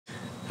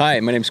Hi,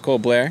 my name is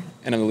Blair,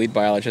 and I'm the lead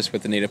biologist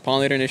with the Native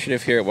Pollinator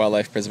Initiative here at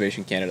Wildlife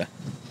Preservation Canada.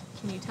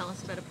 Can you tell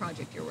us about a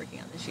project you're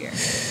working on this year?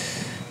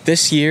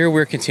 This year,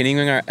 we're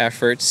continuing our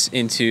efforts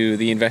into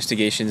the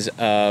investigations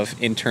of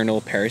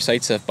internal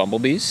parasites of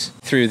bumblebees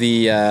through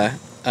the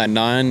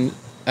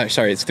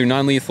through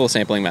non-lethal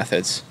sampling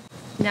methods.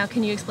 Now,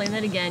 can you explain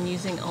that again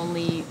using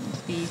only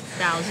the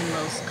 1,000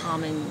 most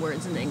common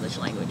words in the English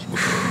language?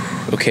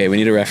 Okay, we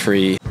need a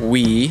referee.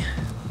 We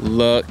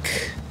look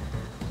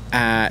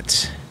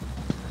at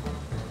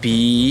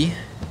bee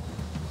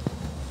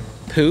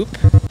poop.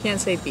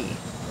 Can't say bee.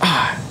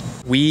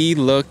 We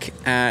look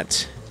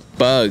at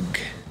bug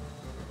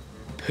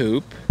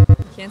poop.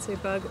 Can't say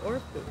bug or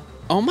poop.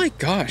 Oh my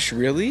gosh,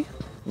 really?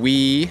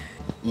 We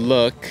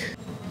look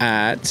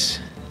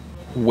at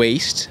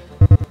waste.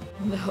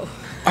 No.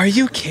 Are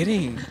you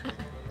kidding?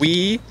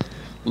 We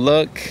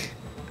look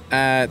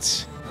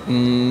at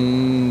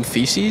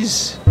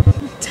feces?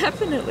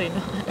 Definitely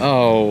not.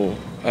 Oh,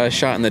 a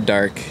shot in the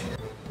dark.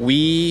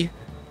 We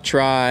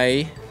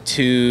try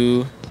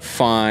to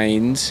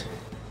find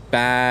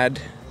bad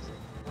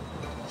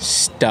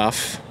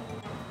stuff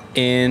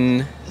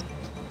in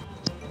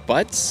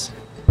butts?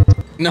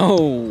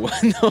 No,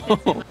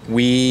 no.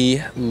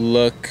 We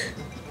look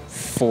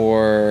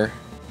for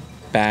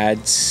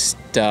bad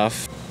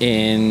stuff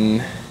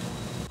in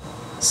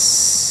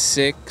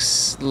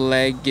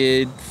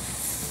six-legged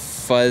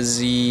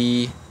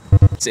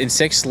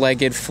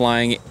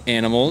flying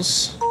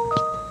animals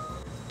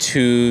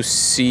to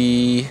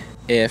see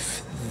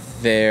if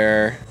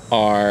there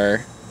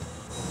are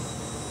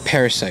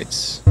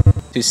parasites,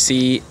 to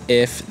see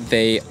if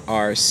they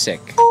are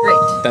sick. Great.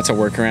 That's a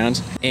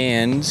workaround.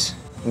 And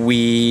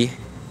we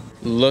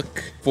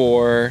look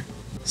for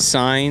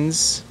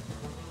signs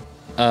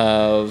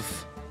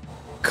of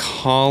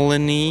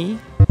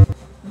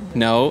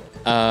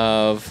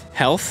of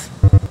health.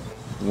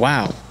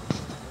 Wow.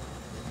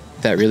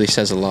 That really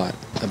says a lot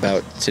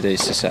about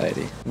today's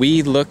society.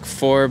 We look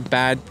for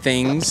bad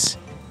things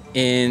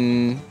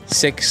in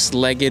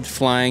six-legged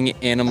flying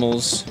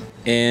animals,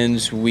 and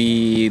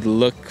we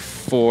look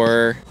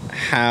for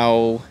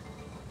how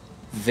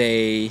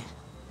they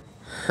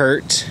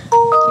hurt.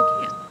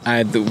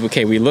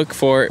 We look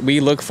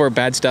for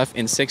bad stuff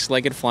in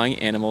six-legged flying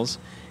animals,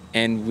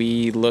 and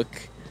we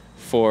look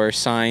for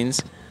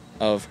signs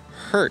of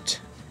hurt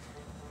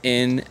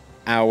in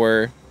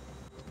our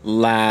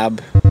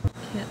lab.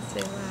 Can't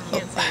say lab.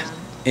 Can't say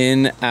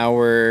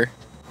lab.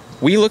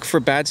 We look for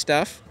bad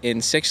stuff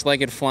in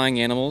six-legged flying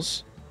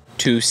animals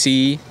to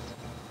see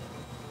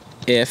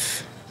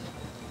if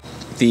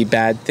the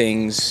bad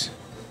things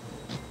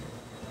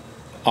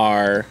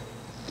are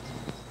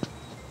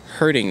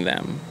hurting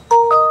them.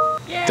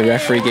 Yay! The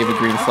referee gave a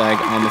green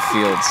flag on the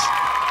fields.